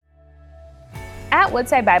At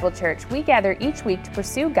Woodside Bible Church, we gather each week to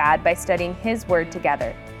pursue God by studying His Word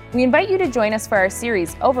together. We invite you to join us for our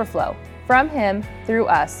series, Overflow, From Him, Through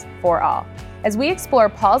Us, For All, as we explore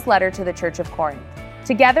Paul's letter to the Church of Corinth.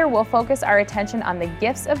 Together, we'll focus our attention on the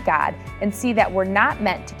gifts of God and see that we're not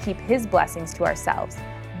meant to keep His blessings to ourselves,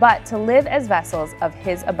 but to live as vessels of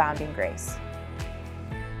His abounding grace.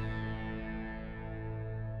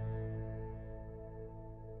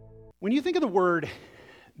 When you think of the word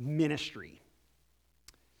ministry,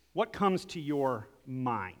 what comes to your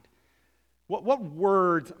mind? What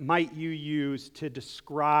words might you use to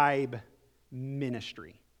describe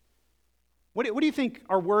ministry? What do you think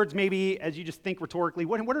are words, maybe as you just think rhetorically,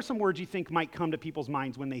 what are some words you think might come to people's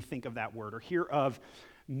minds when they think of that word or hear of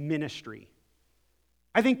ministry?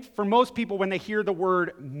 I think for most people, when they hear the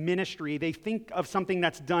word ministry, they think of something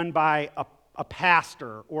that's done by a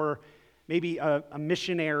pastor or maybe a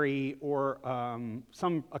missionary or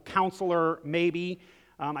a counselor, maybe.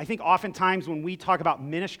 I think oftentimes when we talk about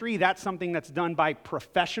ministry, that's something that's done by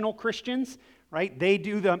professional Christians, right? They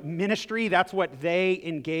do the ministry, that's what they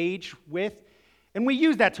engage with. And we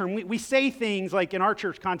use that term. We say things like, in our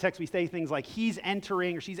church context, we say things like, he's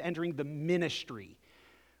entering or she's entering the ministry,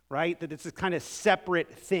 right? That it's a kind of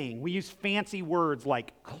separate thing. We use fancy words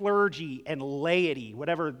like clergy and laity,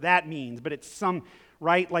 whatever that means, but it's some,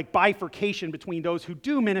 right, like bifurcation between those who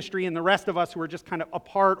do ministry and the rest of us who are just kind of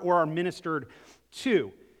apart or are ministered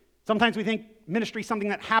to. Sometimes we think ministry is something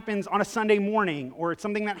that happens on a Sunday morning, or it's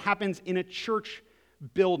something that happens in a church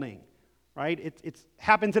building, right? It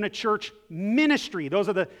happens in a church ministry. Those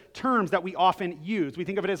are the terms that we often use. We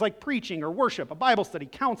think of it as like preaching or worship, a Bible study,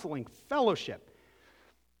 counseling, fellowship.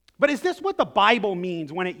 But is this what the Bible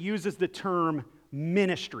means when it uses the term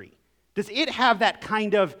ministry? Does it have that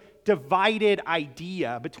kind of divided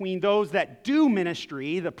idea between those that do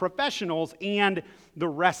ministry, the professionals, and the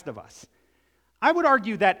rest of us? I would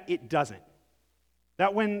argue that it doesn't.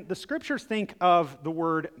 That when the scriptures think of the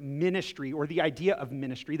word ministry or the idea of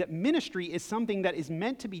ministry, that ministry is something that is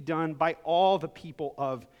meant to be done by all the people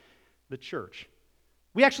of the church.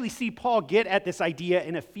 We actually see Paul get at this idea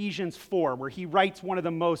in Ephesians 4, where he writes one of the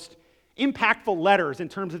most impactful letters in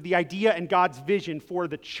terms of the idea and God's vision for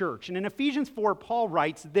the church. And in Ephesians 4, Paul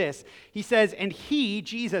writes this. He says, and he,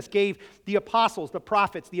 Jesus, gave the apostles, the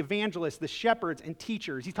prophets, the evangelists, the shepherds, and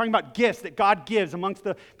teachers. He's talking about gifts that God gives amongst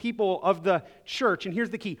the people of the church. And here's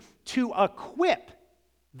the key: to equip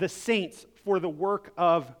the saints for the work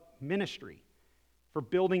of ministry, for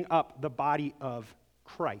building up the body of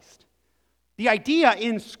Christ. The idea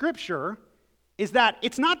in Scripture is that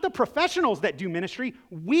it's not the professionals that do ministry.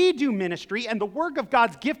 We do ministry, and the work of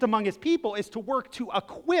God's gift among His people is to work to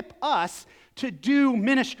equip us to do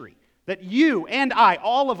ministry. That you and I,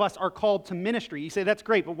 all of us, are called to ministry. You say, that's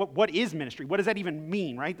great, but what is ministry? What does that even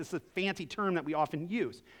mean, right? This is a fancy term that we often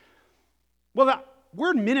use. Well, the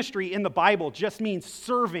word ministry in the Bible just means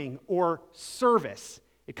serving or service.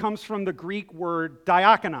 It comes from the Greek word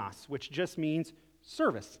diakonos, which just means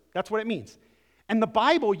service. That's what it means. And the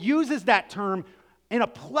Bible uses that term in a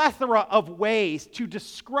plethora of ways to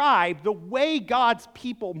describe the way God's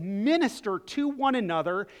people minister to one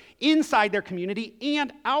another inside their community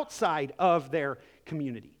and outside of their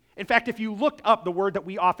community. In fact, if you looked up the word that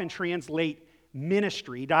we often translate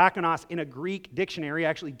ministry, diakonos, in a Greek dictionary, I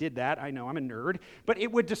actually did that, I know, I'm a nerd, but it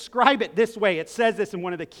would describe it this way. It says this in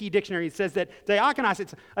one of the key dictionaries. It says that diakonos,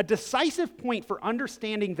 it's a decisive point for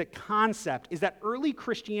understanding the concept is that early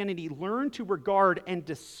Christianity learned to regard and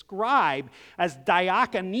describe as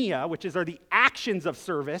diakonia, which are the actions of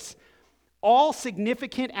service, all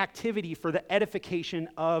significant activity for the edification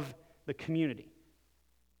of the community.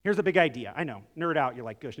 Here's a big idea. I know, nerd out, you're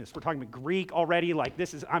like, goodness, we're talking about Greek already, like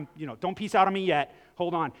this is, don't peace out on me yet,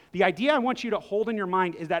 hold on. The idea I want you to hold in your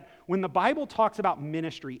mind is that when the Bible talks about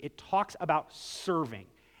ministry, it talks about serving,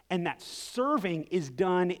 and that serving is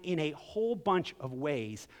done in a whole bunch of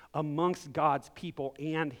ways amongst God's people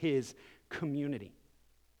and His community.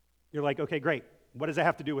 You're like, okay, great, what does that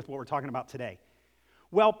have to do with what we're talking about today?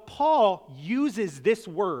 Well, Paul uses this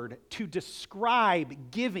word to describe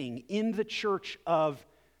giving in the church of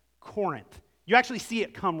Corinth. You actually see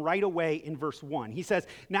it come right away in verse 1. He says,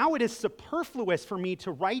 now it is superfluous for me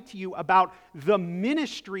to write to you about the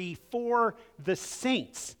ministry for the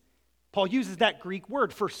saints. Paul uses that Greek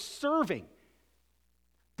word for serving.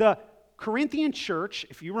 The Corinthian church,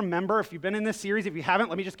 if you remember, if you've been in this series, if you haven't,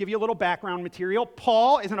 let me just give you a little background material.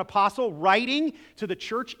 Paul is an apostle writing to the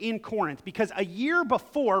church in Corinth because a year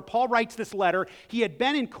before Paul writes this letter, he had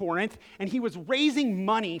been in Corinth and he was raising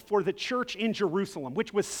money for the church in Jerusalem,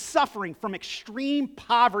 which was suffering from extreme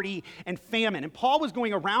poverty and famine. And Paul was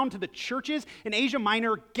going around to the churches in Asia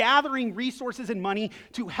Minor, gathering resources and money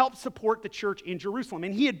to help support the church in Jerusalem.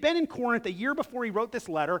 And he had been in Corinth a year before he wrote this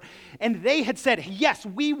letter, and they had said, yes,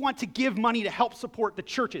 we want to give money to help support the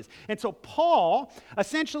churches. And so Paul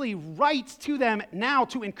essentially writes to them now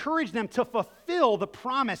to encourage them to fulfill the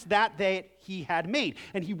promise that he had made.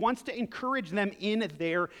 And he wants to encourage them in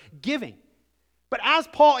their giving. But as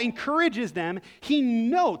Paul encourages them, he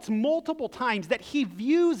notes multiple times that he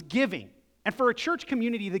views giving, and for a church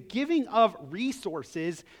community, the giving of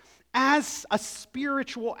resources, as a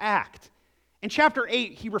spiritual act. In chapter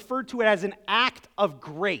 8, he referred to it as an act of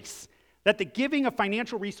grace, that the giving of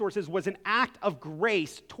financial resources was an act of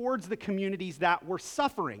grace towards the communities that were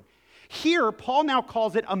suffering. Here, Paul now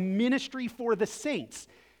calls it a ministry for the saints.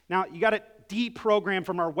 Now, you got to deprogram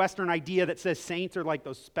from our Western idea that says saints are like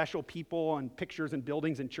those special people and pictures and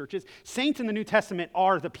buildings and churches. Saints in the New Testament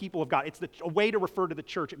are the people of God. It's a way to refer to the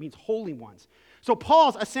church. It means holy ones. So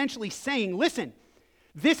Paul's essentially saying, listen,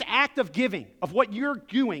 this act of giving, of what you're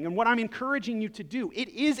doing and what I'm encouraging you to do, it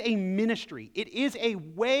is a ministry. It is a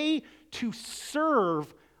way to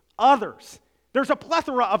serve others. There's a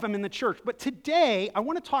plethora of them in the church, but today I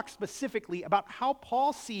want to talk specifically about how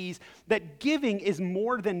Paul sees that giving is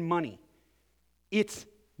more than money. It's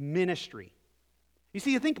ministry. You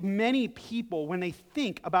see, I think many people, when they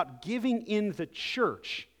think about giving in the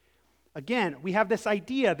church, again, we have this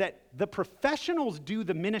idea that the professionals do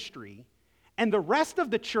the ministry and the rest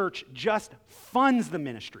of the church just funds the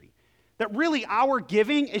ministry. That really our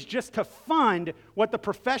giving is just to fund what the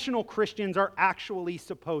professional Christians are actually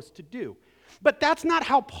supposed to do. But that's not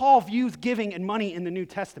how Paul views giving and money in the New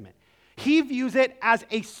Testament. He views it as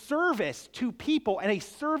a service to people and a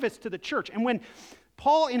service to the church. And when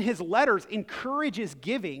Paul in his letters encourages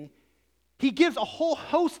giving, he gives a whole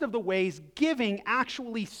host of the ways giving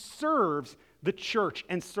actually serves the church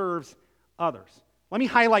and serves others. Let me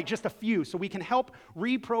highlight just a few so we can help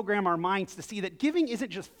reprogram our minds to see that giving isn't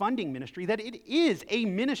just funding ministry, that it is a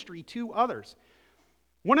ministry to others.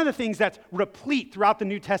 One of the things that's replete throughout the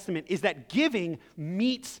New Testament is that giving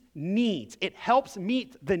meets needs. It helps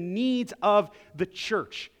meet the needs of the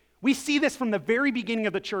church. We see this from the very beginning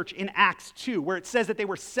of the church in Acts 2, where it says that they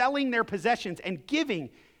were selling their possessions and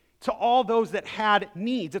giving to all those that had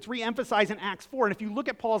needs. It's re-emphasized in Acts 4. And if you look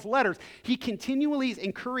at Paul's letters, he continually is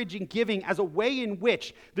encouraging giving as a way in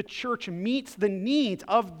which the church meets the needs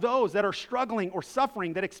of those that are struggling or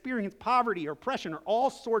suffering, that experience poverty or oppression or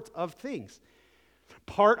all sorts of things.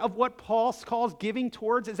 Part of what Paul calls giving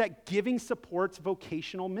towards is that giving supports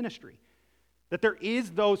vocational ministry. That there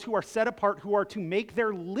is those who are set apart who are to make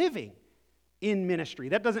their living in ministry.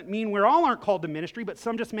 That doesn't mean we all aren't called to ministry, but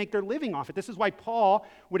some just make their living off it. This is why Paul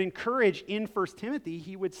would encourage in 1 Timothy,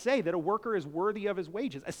 he would say that a worker is worthy of his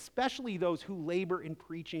wages, especially those who labor in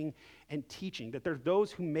preaching and teaching, that there's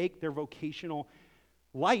those who make their vocational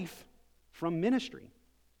life from ministry.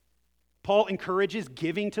 Paul encourages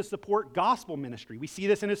giving to support gospel ministry. We see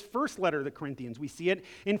this in his first letter to the Corinthians. We see it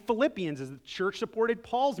in Philippians as the church supported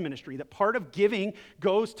Paul's ministry, that part of giving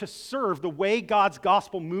goes to serve the way God's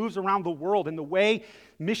gospel moves around the world and the way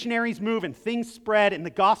missionaries move and things spread and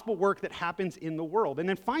the gospel work that happens in the world. And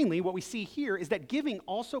then finally, what we see here is that giving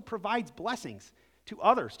also provides blessings to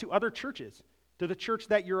others, to other churches, to the church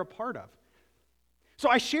that you're a part of. So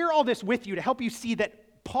I share all this with you to help you see that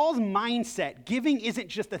Paul's mindset, giving isn't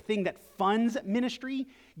just a thing that funds ministry.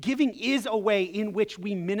 Giving is a way in which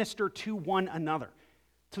we minister to one another,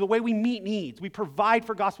 to the way we meet needs. We provide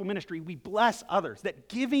for gospel ministry. We bless others. That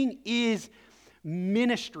giving is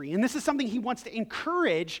ministry. And this is something he wants to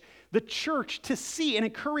encourage the church to see and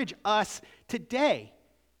encourage us today.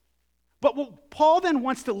 But what Paul then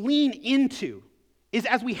wants to lean into is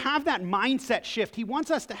as we have that mindset shift, he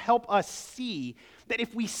wants us to help us see that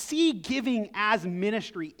if we see giving as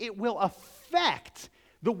ministry, it will affect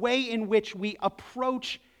the way in which we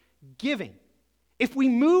approach giving. If we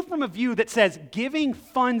move from a view that says giving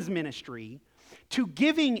funds ministry to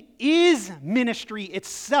giving is ministry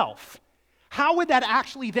itself, how would that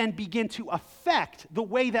actually then begin to affect the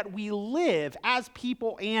way that we live as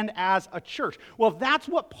people and as a church? Well, that's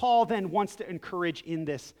what Paul then wants to encourage in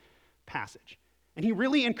this passage. And he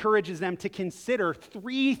really encourages them to consider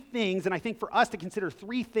three things, and I think for us to consider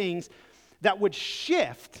three things that would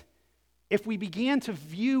shift if we began to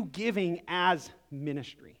view giving as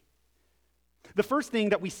ministry. The first thing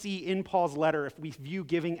that we see in Paul's letter, if we view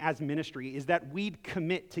giving as ministry, is that we'd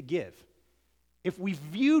commit to give. If we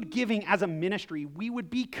viewed giving as a ministry, we would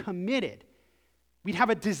be committed. We'd have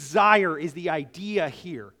a desire, is the idea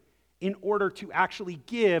here, in order to actually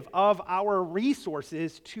give of our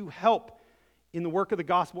resources to help in the work of the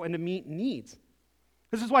gospel and to meet needs.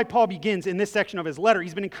 This is why Paul begins in this section of his letter.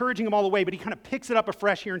 He's been encouraging them all the way, but he kind of picks it up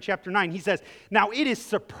afresh here in chapter 9. He says, now it is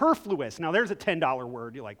superfluous. Now there's a $10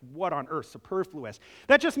 word. You're like, what on earth, superfluous?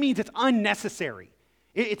 That just means it's unnecessary.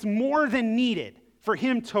 It's more than needed for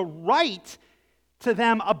him to write to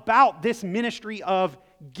them about this ministry of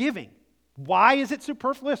giving. Why is it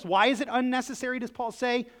superfluous? Why is it unnecessary, does Paul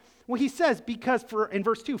say? Well, he says, because in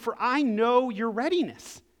verse 2, for I know your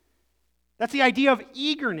readiness. That's the idea of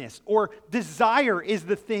eagerness or desire is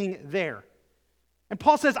the thing there. And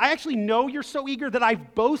Paul says, I actually know you're so eager that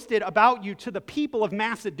I've boasted about you to the people of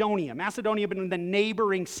Macedonia. Macedonia being the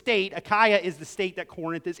neighboring state. Achaia is the state that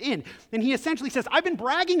Corinth is in. And he essentially says, I've been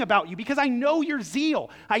bragging about you because I know your zeal.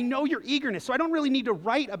 I know your eagerness. So I don't really need to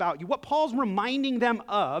write about you. What Paul's reminding them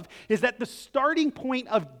of is that the starting point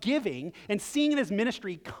of giving and seeing it as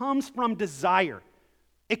ministry comes from desire.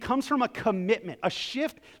 It comes from a commitment, a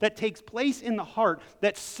shift that takes place in the heart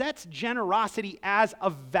that sets generosity as a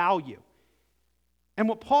value. And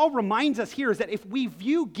what Paul reminds us here is that if we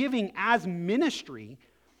view giving as ministry,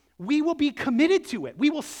 we will be committed to it. We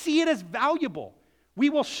will see it as valuable. We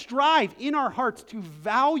will strive in our hearts to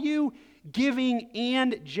value giving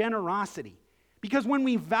and generosity. Because when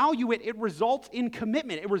we value it, it results in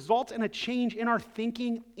commitment. It results in a change in our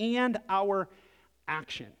thinking and our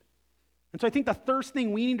action. And so I think the first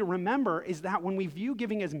thing we need to remember is that when we view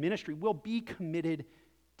giving as ministry, we'll be committed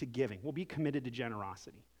to giving. We'll be committed to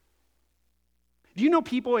generosity. Do you know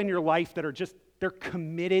people in your life that are they're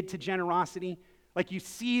committed to generosity? Like you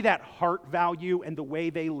see that heart value and the way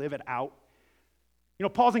they live it out. You know,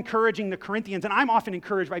 Paul's encouraging the Corinthians, and I'm often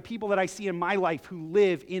encouraged by people that I see in my life who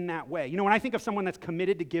live in that way. You know, when I think of someone that's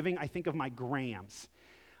committed to giving, I think of my Grams.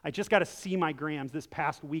 I just got to see my Grams this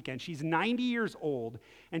past weekend. She's 90 years old,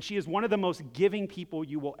 and she is one of the most giving people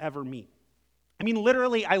you will ever meet. I mean,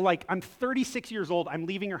 literally, I'm 36 years old, I'm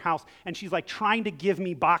leaving her house, and she's like trying to give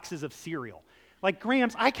me boxes of cereal. Like,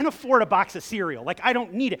 Grams, I can afford a box of cereal. Like, I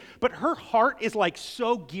don't need it. But her heart is like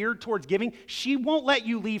so geared towards giving, she won't let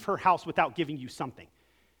you leave her house without giving you something.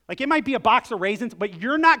 Like, it might be a box of raisins, but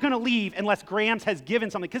you're not going to leave unless Grams has given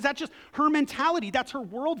something, because that's just her mentality. That's her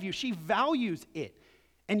worldview. She values it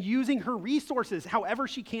and using her resources however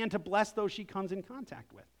she can to bless those she comes in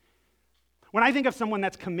contact with. When I think of someone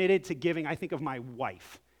that's committed to giving, I think of my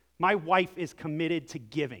wife. My wife is committed to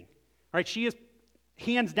giving. Right? She is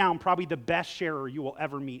hands down probably the best sharer you will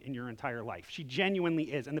ever meet in your entire life. She genuinely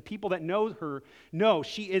is. And the people that know her know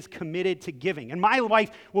she is committed to giving. And my wife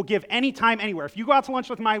will give anytime, anywhere. If you go out to lunch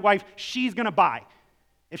with my wife, she's going to buy.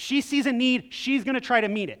 If she sees a need, she's going to try to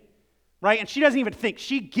meet it. Right? And she doesn't even think.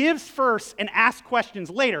 She gives first and asks questions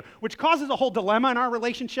later, which causes a whole dilemma in our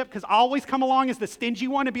relationship, because I'll always come along as the stingy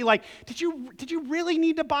one and be like, did you really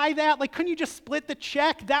need to buy that? Like, couldn't you just split the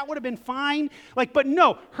check? That would have been fine. Like, but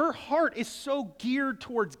no, her heart is so geared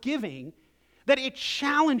towards giving that it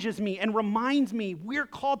challenges me and reminds me we're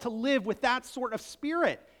called to live with that sort of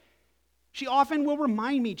spirit. She often will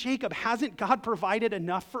remind me, Jacob, hasn't God provided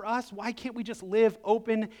enough for us? Why can't we just live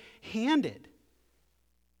open-handed?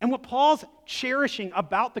 And what Paul's cherishing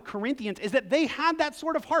about the Corinthians is that they had that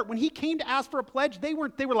sort of heart. When he came to ask for a pledge, they were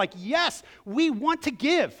like, yes, we want to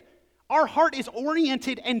give. Our heart is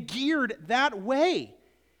oriented and geared that way.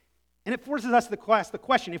 And it forces us to ask the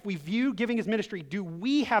question, if we view giving as ministry, do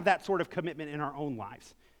we have that sort of commitment in our own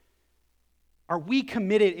lives? Are we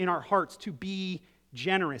committed in our hearts to be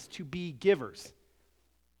generous, to be givers?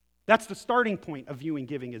 That's the starting point of viewing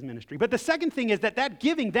giving as ministry. But the second thing is that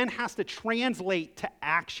giving then has to translate to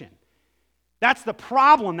action. That's the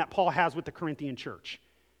problem that Paul has with the Corinthian church.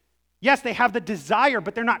 Yes, they have the desire,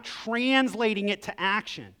 but they're not translating it to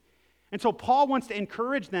action. And so Paul wants to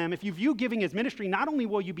encourage them, if you view giving as ministry, not only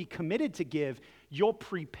will you be committed to give, you'll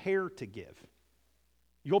prepare to give.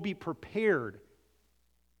 You'll be prepared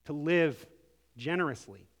to live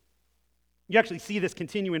generously. You actually see this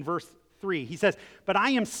continue in verse 3. He says, but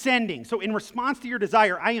I am sending. So in response to your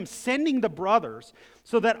desire, I am sending the brothers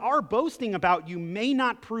so that our boasting about you may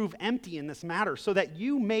not prove empty in this matter, so that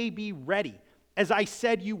you may be ready, as I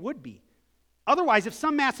said you would be. Otherwise, if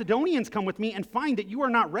some Macedonians come with me and find that you are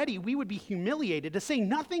not ready, we would be humiliated, to say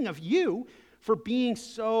nothing of you for being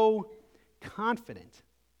so confident.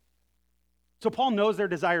 So Paul knows their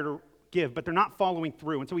desire to give, but they're not following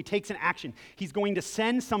through. And so he takes an action. He's going to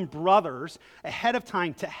send some brothers ahead of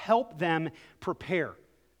time to help them prepare.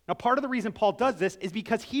 Now, part of the reason Paul does this is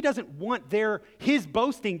because he doesn't want his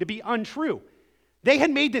boasting to be untrue. They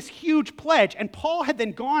had made this huge pledge, and Paul had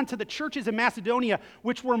then gone to the churches in Macedonia,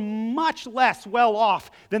 which were much less well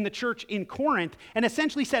off than the church in Corinth, and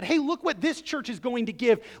essentially said, hey, look what this church is going to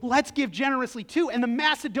give. Let's give generously too. And the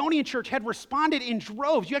Macedonian church had responded in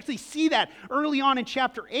droves. You actually see that early on in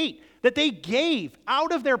chapter 8, that they gave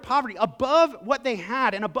out of their poverty, above what they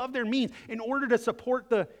had and above their means, in order to support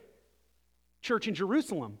the church in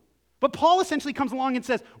Jerusalem. But Paul essentially comes along and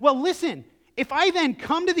says, well, listen, if I then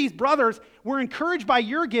come to these brothers, we're encouraged by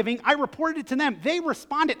your giving, I reported it to them, they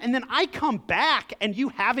responded, and then I come back and you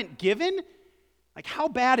haven't given? Like, how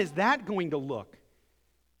bad is that going to look?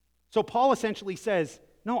 So Paul essentially says,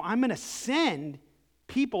 no, I'm going to send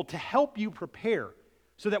people to help you prepare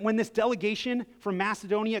so that when this delegation from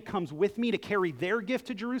Macedonia comes with me to carry their gift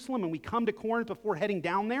to Jerusalem and we come to Corinth before heading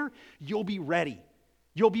down there, you'll be ready.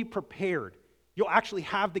 You'll be prepared. You'll actually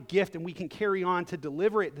have the gift, and we can carry on to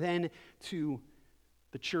deliver it then to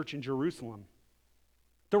the church in Jerusalem.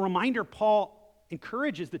 The reminder Paul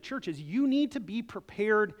encourages the church is you need to be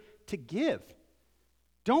prepared to give.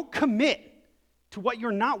 Don't commit to what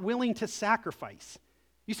you're not willing to sacrifice.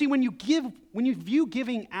 You see, when you view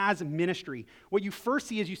giving as ministry, what you first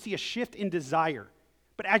see is you see a shift in desire.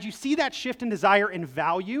 But as you see that shift in desire and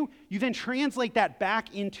value, you then translate that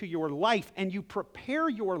back into your life, and you prepare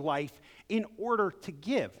your life in order to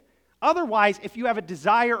give. Otherwise, if you have a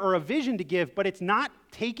desire or a vision to give, but it's not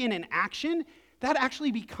taken in action, that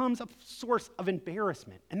actually becomes a source of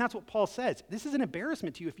embarrassment. And that's what Paul says. This is an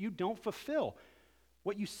embarrassment to you if you don't fulfill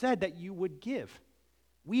what you said that you would give.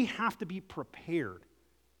 We have to be prepared.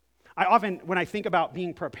 I often, when I think about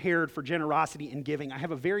being prepared for generosity and giving, I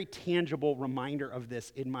have a very tangible reminder of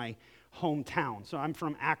this in my hometown. So I'm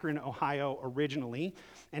from Akron, Ohio originally,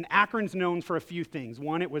 and Akron's known for a few things.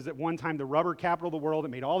 One, it was at one time the rubber capital of the world.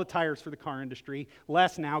 It made all the tires for the car industry.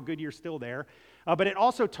 Less now, Goodyear's still there. But it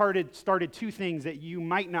also started two things that you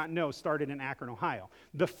might not know started in Akron, Ohio.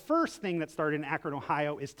 The first thing that started in Akron,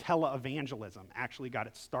 Ohio is televangelism. Actually got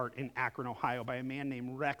its start in Akron, Ohio by a man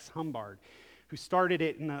named Rex Humbard, who started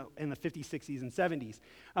it in the 50s, 60s, and 70s.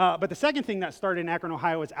 But the second thing that started in Akron,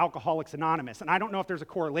 Ohio is Alcoholics Anonymous. And I don't know if there's a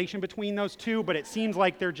correlation between those two, but it seems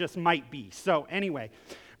like there just might be. So anyway,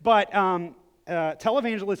 but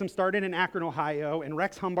televangelism started in Akron, Ohio, and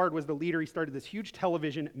Rex Humbard was the leader. He started this huge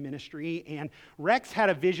television ministry, and Rex had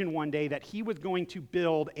a vision one day that he was going to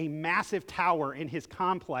build a massive tower in his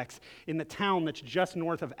complex in the town that's just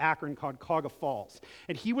north of Akron called Cauga Falls.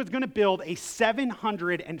 And he was going to build a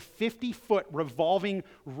 750-foot revolving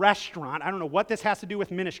restaurant. I don't know what this has to do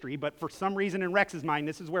with ministry, but for some reason in Rex's mind,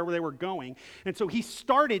 this is where they were going. And so he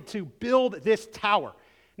started to build this tower.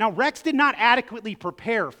 Now, Rex did not adequately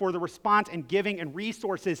prepare for the response and giving and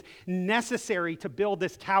resources necessary to build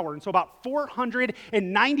this tower. And so about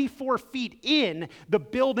 494 feet in, the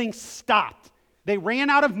building stopped. They ran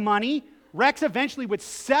out of money. Rex eventually would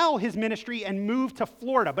sell his ministry and move to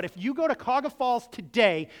Florida. But if you go to Cauga Falls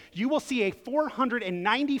today, you will see a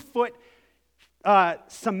 490-foot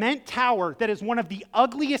cement tower that is one of the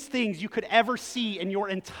ugliest things you could ever see in your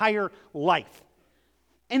entire life.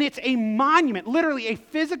 And it's a monument, literally a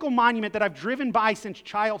physical monument that I've driven by since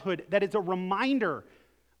childhood that is a reminder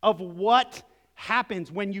of what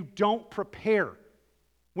happens when you don't prepare.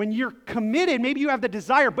 When you're committed, maybe you have the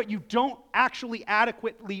desire, but you don't actually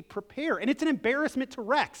adequately prepare. And it's an embarrassment to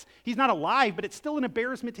Rex. He's not alive, but it's still an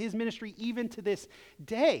embarrassment to his ministry even to this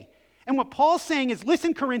day. And what Paul's saying is,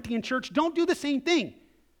 listen, Corinthian church, don't do the same thing.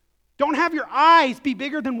 Don't have your eyes be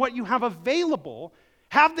bigger than what you have available.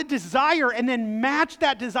 Have the desire and then match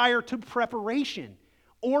that desire to preparation.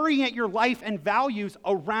 Orient your life and values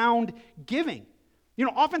around giving. You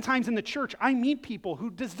know, oftentimes in the church, I meet people who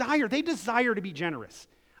desire to be generous.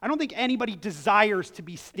 I don't think anybody desires to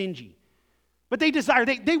be stingy. But they desire,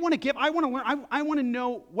 they want to give. I want to learn, I want to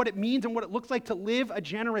know what it means and what it looks like to live a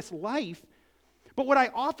generous life. But what I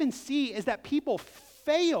often see is that people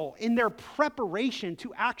fail in their preparation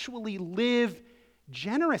to actually live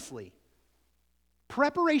generously.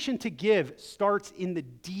 Preparation to give starts in the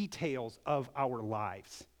details of our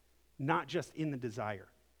lives, not just in the desire.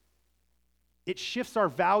 It shifts our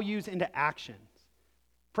values into actions.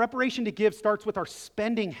 Preparation to give starts with our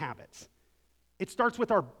spending habits. It starts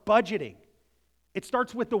with our budgeting. It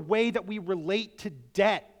starts with the way that we relate to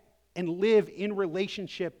debt and live in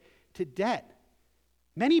relationship to debt.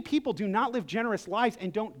 Many people do not live generous lives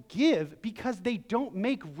and don't give because they don't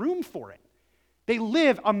make room for it. They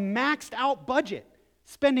live a maxed out budget,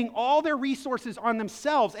 spending all their resources on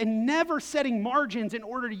themselves and never setting margins in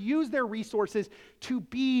order to use their resources to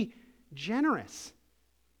be generous.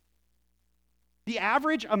 The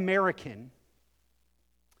average American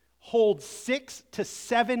holds $6,000 to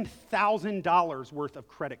 $7,000 worth of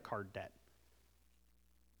credit card debt.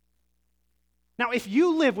 Now, if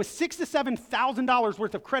you live with $6,000 to $7,000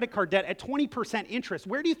 worth of credit card debt at 20% interest,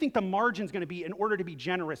 where do you think the margin's going to be in order to be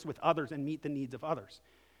generous with others and meet the needs of others?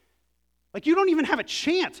 Like, you don't even have a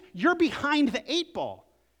chance. You're behind the 8 ball.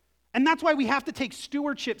 And that's why we have to take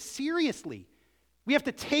stewardship seriously. We have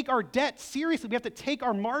to take our debt seriously. We have to take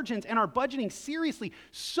our margins and our budgeting seriously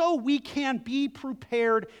so we can be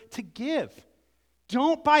prepared to give.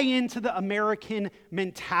 Don't buy into the American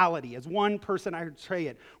mentality, as one person I heard say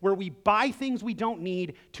it, where we buy things we don't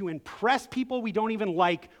need to impress people we don't even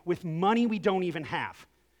like with money we don't even have.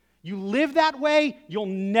 You live that way, you'll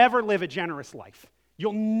never live a generous life.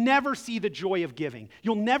 You'll never see the joy of giving.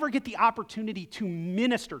 You'll never get the opportunity to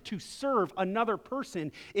minister, to serve another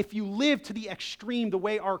person if you live to the extreme the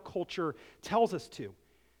way our culture tells us to.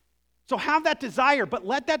 So have that desire, but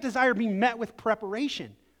let that desire be met with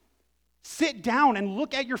preparation. Sit down and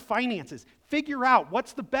look at your finances. Figure out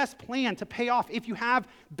what's the best plan to pay off if you have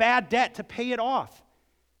bad debt, to pay it off.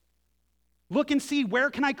 Look and see, where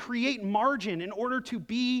can I create margin in order to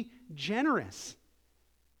be generous?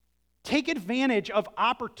 Take advantage of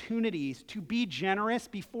opportunities to be generous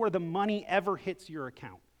before the money ever hits your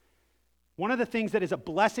account. One of the things that is a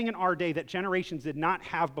blessing in our day that generations did not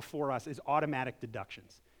have before us is automatic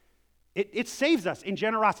deductions. It saves us in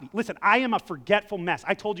generosity. Listen, I am a forgetful mess.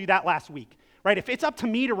 I told you that last week, right? If it's up to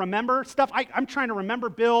me to remember stuff, I'm trying to remember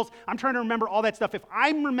bills. I'm trying to remember all that stuff. If I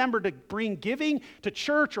remember to bring giving to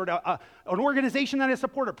church or to an organization that I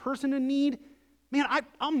support, a person in need, man,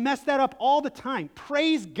 I'll mess that up all the time.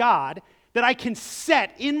 Praise God that I can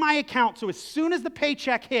set in my account so as soon as the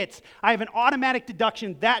paycheck hits, I have an automatic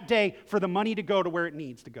deduction that day for the money to go to where it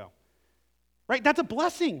needs to go. Right? That's a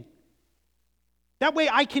blessing. That way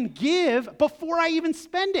I can give before I even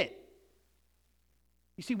spend it.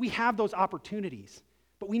 You see, we have those opportunities,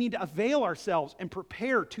 but we need to avail ourselves and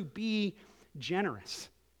prepare to be generous.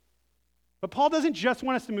 But Paul doesn't just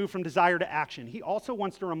want us to move from desire to action. He also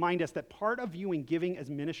wants to remind us that part of viewing giving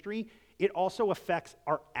as ministry, it also affects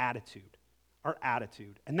our attitude. Our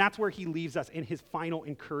attitude. And that's where he leaves us in his final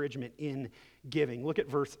encouragement in giving. Look at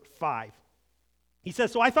verse 5. He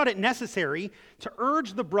says, "So I thought it necessary to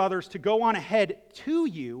urge the brothers to go on ahead to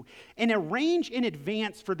you and arrange in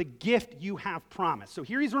advance for the gift you have promised." So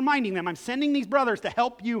here he's reminding them, I'm sending these brothers to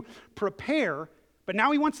help you prepare, but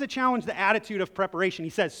now he wants to challenge the attitude of preparation.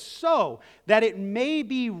 He says, "So that it may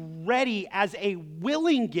be ready as a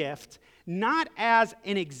willing gift, not as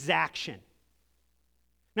an exaction."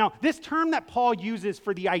 Now, this term that Paul uses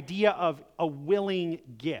for the idea of a willing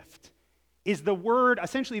gift is the word,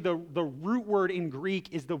 essentially the root word in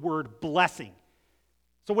Greek is the word blessing.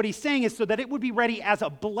 So what he's saying is so that it would be ready as a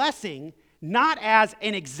blessing, not as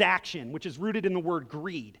an exaction, which is rooted in the word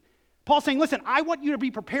greed. Paul's saying, listen, I want you to be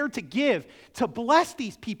prepared to give, to bless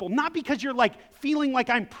these people, not because you're like feeling like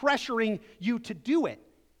I'm pressuring you to do it.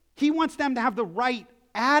 He wants them to have the right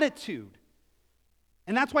attitude.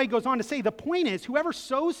 And that's why he goes on to say, the point is, whoever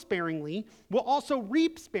sows sparingly will also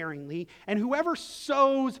reap sparingly, and whoever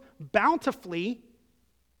sows bountifully.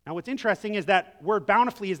 Now what's interesting is that word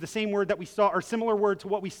bountifully is the same word that we saw, or similar word to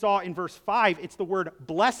what we saw in verse 5. It's the word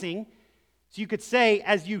blessing. So you could say,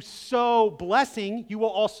 as you sow blessing, you will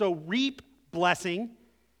also reap blessing.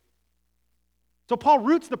 So Paul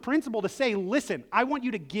roots the principle to say, listen, I want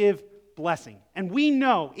you to give blessing. And we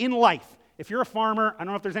know in life, if you're a farmer, I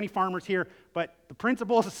don't know if there's any farmers here, but the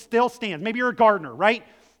principle still stands. Maybe you're a gardener, right?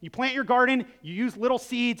 You plant your garden, you use little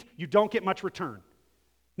seeds, you don't get much return.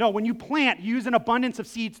 No, when you plant, you use an abundance of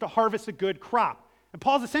seeds to harvest a good crop. And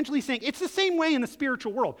Paul's essentially saying it's the same way in the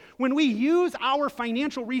spiritual world. When we use our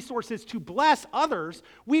financial resources to bless others,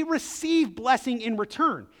 we receive blessing in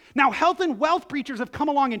return. Now, health and wealth preachers have come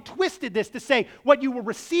along and twisted this to say what you will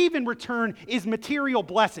receive in return is material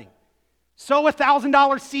blessing. Sow a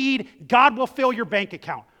 $1,000 seed, God will fill your bank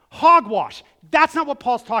account. Hogwash. That's not what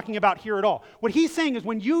Paul's talking about here at all. What he's saying is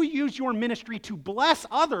when you use your ministry to bless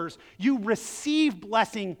others, you receive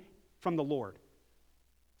blessing from the Lord.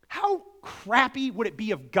 How crappy would it be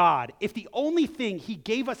of God if the only thing he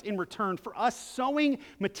gave us in return for us sowing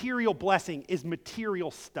material blessing is material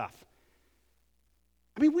stuff?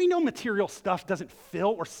 I mean, we know material stuff doesn't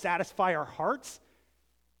fill or satisfy our hearts.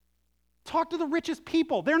 Talk to the richest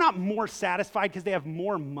people. They're not more satisfied because they have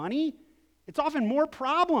more money. It's often more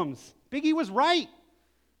problems. Biggie was right.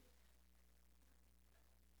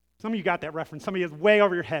 Some of you got that reference. Some of you is way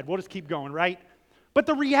over your head. We'll just keep going, right? But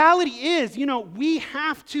the reality is, we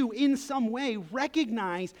have to, in some way,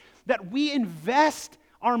 recognize that we invest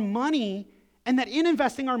our money and that in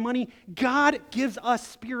investing our money, God gives us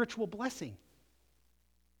spiritual blessing.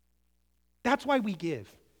 That's why we give,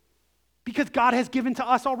 because God has given to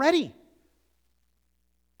us already.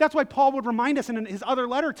 That's why Paul would remind us in his other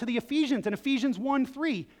letter to the Ephesians, in Ephesians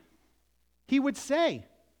 1:3, he would say,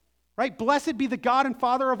 right, blessed be the God and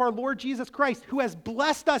Father of our Lord Jesus Christ, who has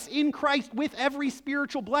blessed us in Christ with every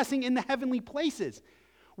spiritual blessing in the heavenly places.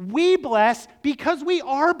 We bless because we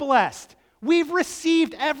are blessed. We've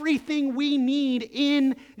received everything we need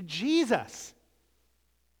in Jesus.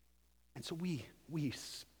 And so we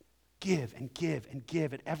give and give and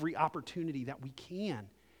give at every opportunity that we can,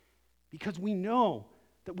 because we know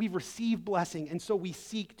that we've received blessing, and so we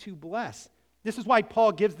seek to bless. This is why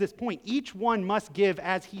Paul gives this point. Each one must give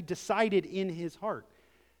as he decided in his heart.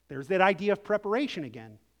 There's that idea of preparation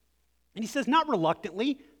again. And he says, not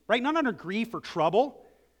reluctantly, right? Not under grief or trouble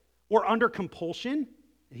or under compulsion.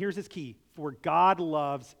 And here's his key: for God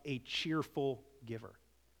loves a cheerful giver.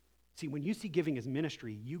 See, when you see giving as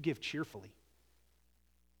ministry, you give cheerfully.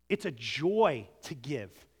 It's a joy to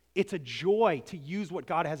give. It's a joy to use what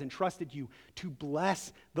God has entrusted you to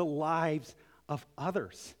bless the lives of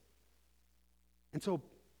others. And so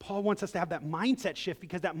Paul wants us to have that mindset shift,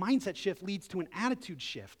 because that mindset shift leads to an attitude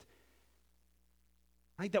shift.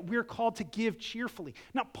 Right? That we're called to give cheerfully.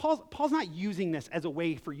 Now, Paul's not using this as a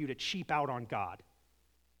way for you to cheap out on God.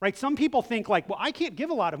 Right? Some people think like, well, I can't give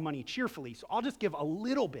a lot of money cheerfully, so I'll just give a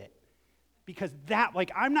little bit. Because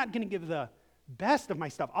I'm not going to give the best of my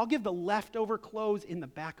stuff. I'll give the leftover clothes in the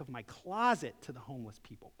back of my closet to the homeless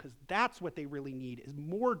people, because that's what they really need, is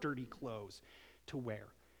more dirty clothes to wear.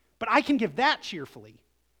 But I can give that cheerfully,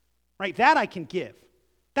 right? That I can give.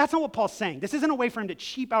 That's not what Paul's saying. This isn't a way for him to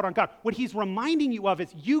cheap out on God. What he's reminding you of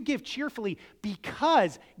is you give cheerfully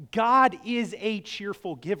because God is a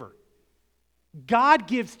cheerful giver. God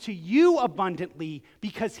gives to you abundantly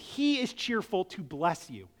because he is cheerful to bless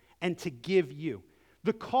you and to give you.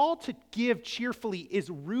 The call to give cheerfully is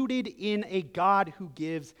rooted in a God who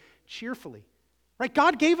gives cheerfully. Right?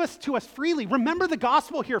 God gave us to us freely. Remember the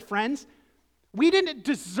gospel here, friends. We didn't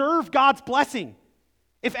deserve God's blessing.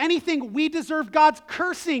 If anything, we deserved God's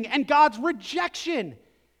cursing and God's rejection.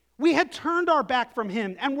 We had turned our back from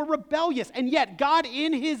him and were rebellious, and yet God,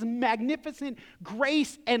 in his magnificent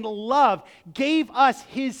grace and love, gave us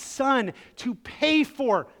his son to pay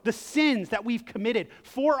for the sins that we've committed,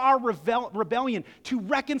 for our rebellion, to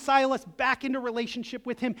reconcile us back into relationship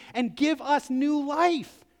with him and give us new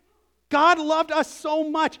life. God loved us so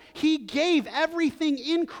much, he gave everything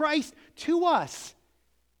in Christ to us.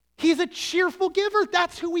 He's a cheerful giver.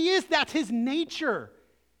 That's who he is. That's his nature.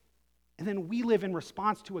 And then we live in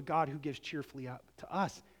response to a God who gives cheerfully up to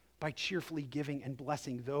us by cheerfully giving and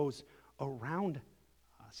blessing those around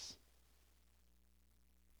us.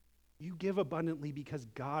 You give abundantly because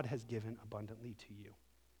God has given abundantly to you.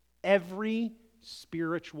 Every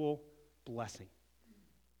spiritual blessing.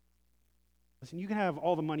 Listen, you can have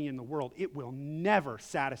all the money in the world. It will never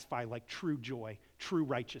satisfy like true joy, true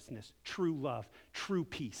righteousness, true love, true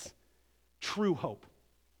peace, true hope.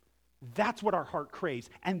 That's what our heart craves,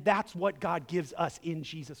 and that's what God gives us in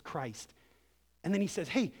Jesus Christ. And then he says,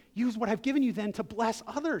 hey, use what I've given you then to bless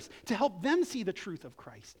others, to help them see the truth of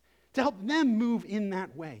Christ, to help them move in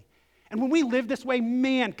that way. And when we live this way,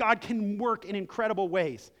 man, God can work in incredible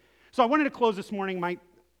ways. So I wanted to close this morning my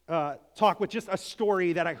talk with just a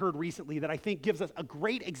story that I heard recently that I think gives us a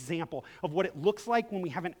great example of what it looks like when we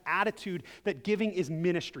have an attitude that giving is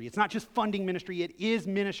ministry. It's not just funding ministry, it is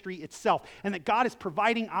ministry itself, and that God is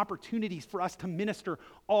providing opportunities for us to minister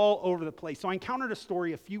all over the place. So I encountered a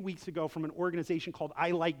story a few weeks ago from an organization called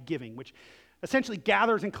I Like Giving, which essentially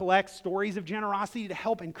gathers and collects stories of generosity to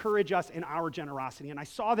help encourage us in our generosity. And I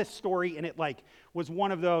saw this story, and it was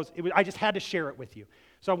one of those, I just had to share it with you.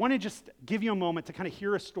 So I want to just give you a moment to kind of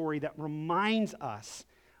hear a story that reminds us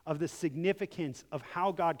of the significance of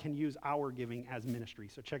how God can use our giving as ministry.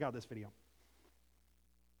 So check out this video.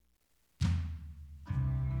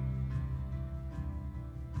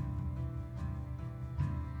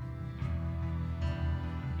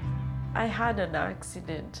 I had an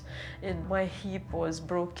accident and my hip was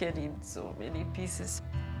broken in so many pieces.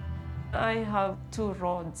 I have 2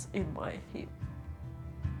 rods in my hip.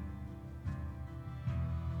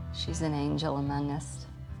 She's an angel among us.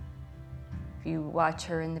 If you watch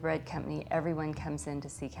her in the bread company, everyone comes in to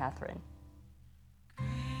see Catherine.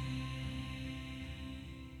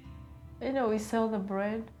 You know, we sell the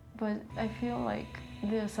bread, but I feel like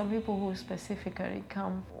there are some people who specifically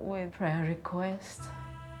come with prayer requests,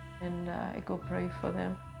 and I go pray for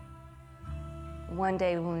them. One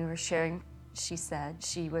day when we were sharing, she said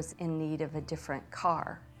she was in need of a different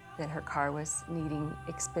car that her car was needing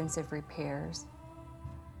expensive repairs.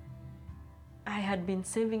 I had been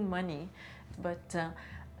saving money, but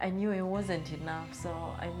I knew it wasn't enough, so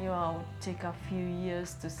I knew I would take a few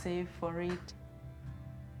years to save for it.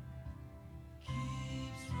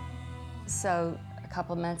 So a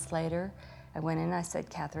couple months later, I went in and I said,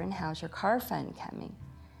 "Catherine, how's your car fund coming?"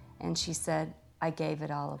 And she said, "I gave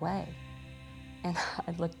it all away." And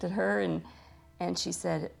I looked at her and she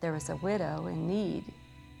said there was a widow in need,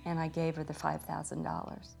 and I gave her the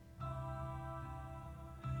 $5,000.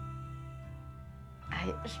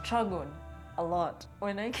 I struggled a lot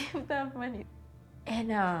when I gave that money.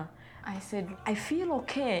 And I said, "I feel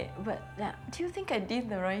okay, but do you think I did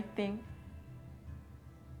the right thing?"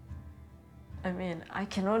 I mean, I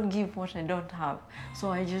cannot give what I don't have,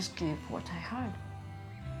 so I just gave what I had.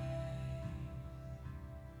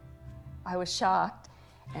 I was shocked,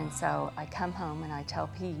 and so I come home and I tell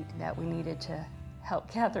Pete that we needed to help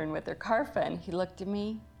Catherine with her car fund. He looked at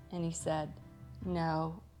me and he said,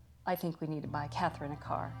 "No, I think we need to buy Catherine a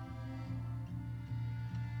car."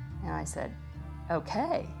 And I said,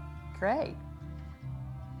 "Okay, great."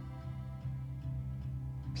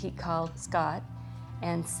 Pete called Scott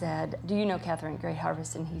and said, "Do you know Catherine at Great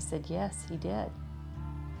Harvest?" And he said, yes, he did.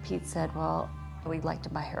 Pete said, "Well, we'd like to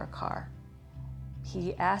buy her a car."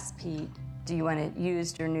 He asked Pete, "Do you want to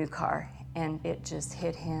use your new car?" And it just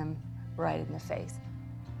hit him right in the face.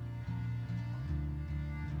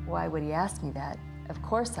 Why would he ask me that? Of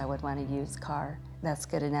course I would want a used car. That's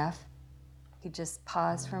good enough. He just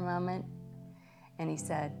paused for a moment and he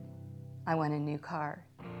said, "I want a new car."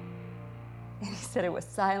 And he said it was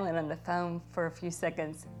silent on the phone for a few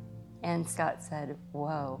seconds. And Scott said,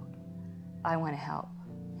 "Whoa, I want to help."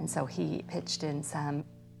 And so he pitched in some.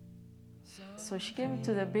 So she came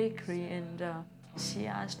to the bakery and she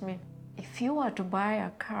asked me, "If you were to buy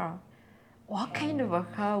a car, what kind of a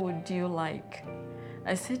car would you like?"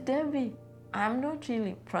 I said, "Debbie, I'm not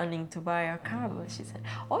really planning to buy a car." But she said,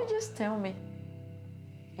 "Oh, just tell me."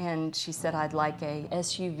 And she said, "I'd like a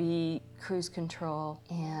SUV, cruise control,"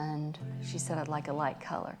 and she said, "I'd like a light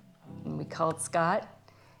color." And we called Scott,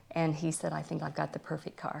 and he said, "I think I've got the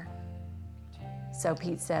perfect car." So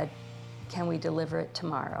Pete said, "Can we deliver it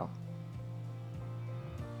tomorrow?"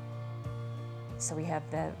 So we have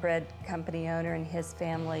the bread company owner and his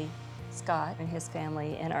family, Scott and his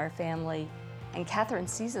family, and our family. And Catherine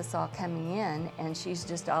sees us all coming in, and she's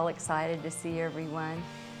just all excited to see everyone.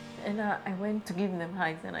 And I went to give them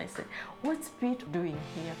hugs and I said, "What's Pete doing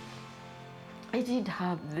here?" I didn't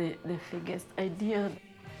have the biggest idea.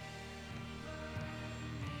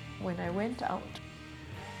 When I went out,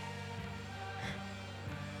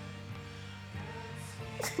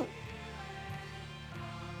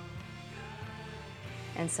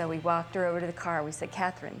 And so we walked her over to the car. We said,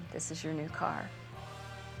 "Catherine, this is your new car."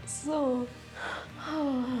 so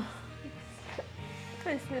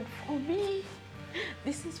I said, "For me?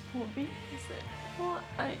 This is for me?" I said, "Well,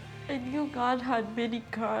 I knew God had many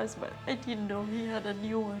cars, but I didn't know He had a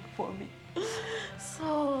new one for me."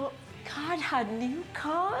 So God had new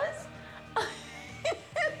cars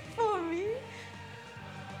for me.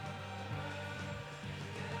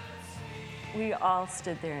 We all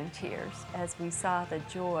stood there in tears as we saw the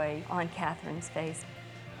joy on Catherine's face,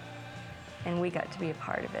 and we got to be a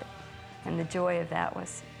part of it. And the joy of that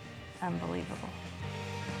was unbelievable.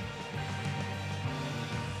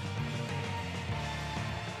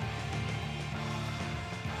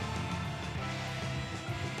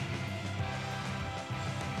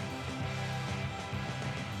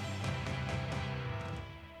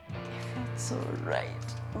 It felt so right,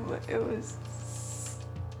 but it was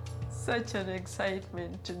such an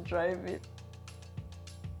excitement to drive it.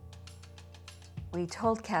 We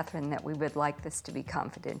told Catherine that we would like this to be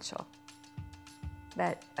confidential.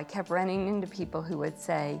 But I kept running into people who would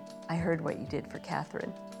say, "I heard what you did for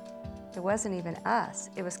Catherine." It wasn't even us,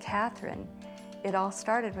 it was Catherine. It all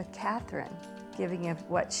started with Catherine giving of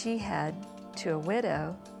what she had to a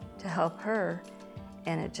widow to help her,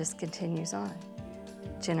 and it just continues on.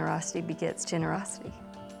 Generosity begets generosity.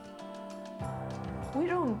 We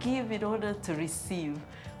don't give in order to receive.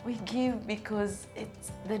 We give because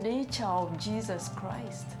it's the nature of Jesus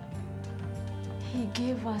Christ. He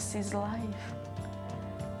gave us His life.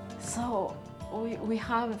 So we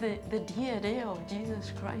have the DNA of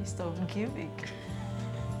Jesus Christ of giving.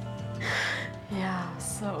 Yeah,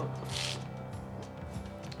 so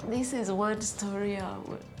this is one story I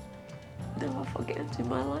will never forget in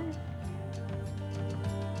my life.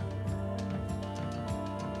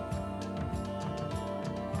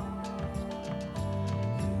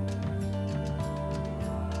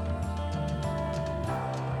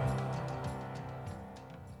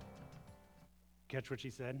 Catch what she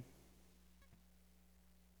said?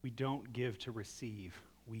 We don't give to receive.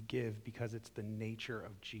 We give because it's the nature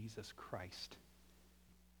of Jesus Christ.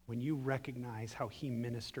 When you recognize how he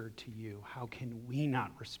ministered to you, how can we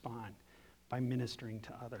not respond by ministering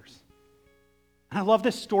to others? And I love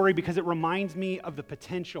this story because it reminds me of the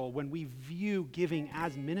potential when we view giving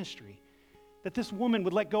as ministry. That this woman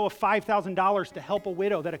would let go of $5,000 to help a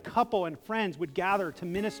widow, that a couple and friends would gather to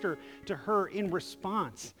minister to her in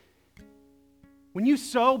response. When you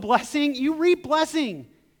sow blessing, you reap blessing.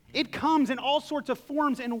 It comes in all sorts of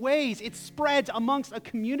forms and ways. It spreads amongst a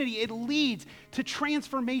community. It leads to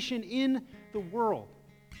transformation in the world.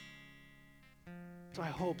 So I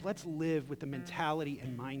hope let's live with the mentality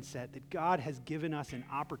and mindset that God has given us an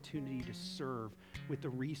opportunity to serve with the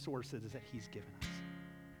resources that he's given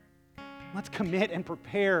us. Let's commit and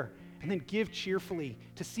prepare and then give cheerfully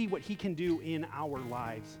to see what he can do in our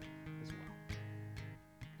lives as well.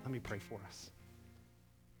 Let me pray for us.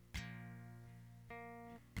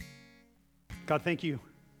 God, thank you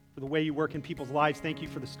for the way you work in people's lives. Thank you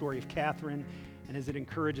for the story of Catherine and as it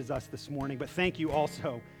encourages us this morning. But thank you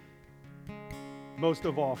also, most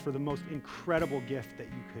of all, for the most incredible gift that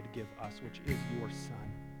you could give us, which is your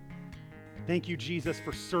Son. Thank you, Jesus,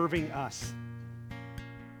 for serving us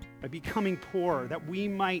by becoming poor, that we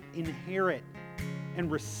might inherit and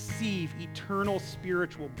receive eternal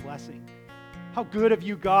spiritual blessing. How good of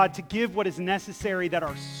you, God, to give what is necessary that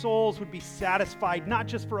our souls would be satisfied, not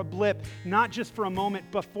just for a blip, not just for a moment,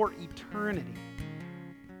 but for eternity.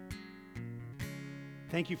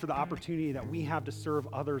 Thank you for the opportunity that we have to serve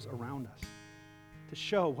others around us, to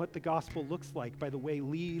show what the gospel looks like by the way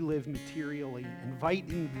we live materially,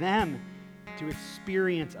 inviting them to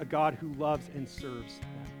experience a God who loves and serves them.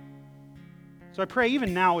 So I pray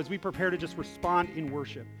even now as we prepare to just respond in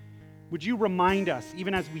worship, would you remind us,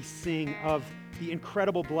 even as we sing, of the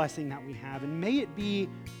incredible blessing that we have, and may it be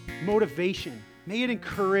motivation, may it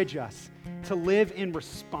encourage us to live in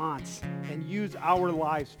response and use our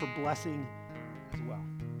lives for blessing as well.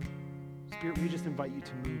 Spirit, we just invite you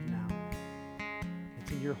to move now.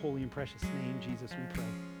 It's in your holy and precious name, Jesus, we pray.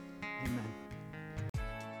 Amen.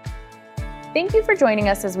 Thank you for joining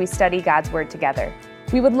us as we study God's Word together.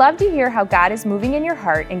 We would love to hear how God is moving in your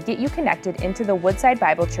heart and get you connected into the Woodside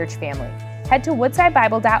Bible Church family. Head to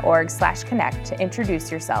woodsidebible.org/connect to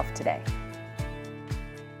introduce yourself today.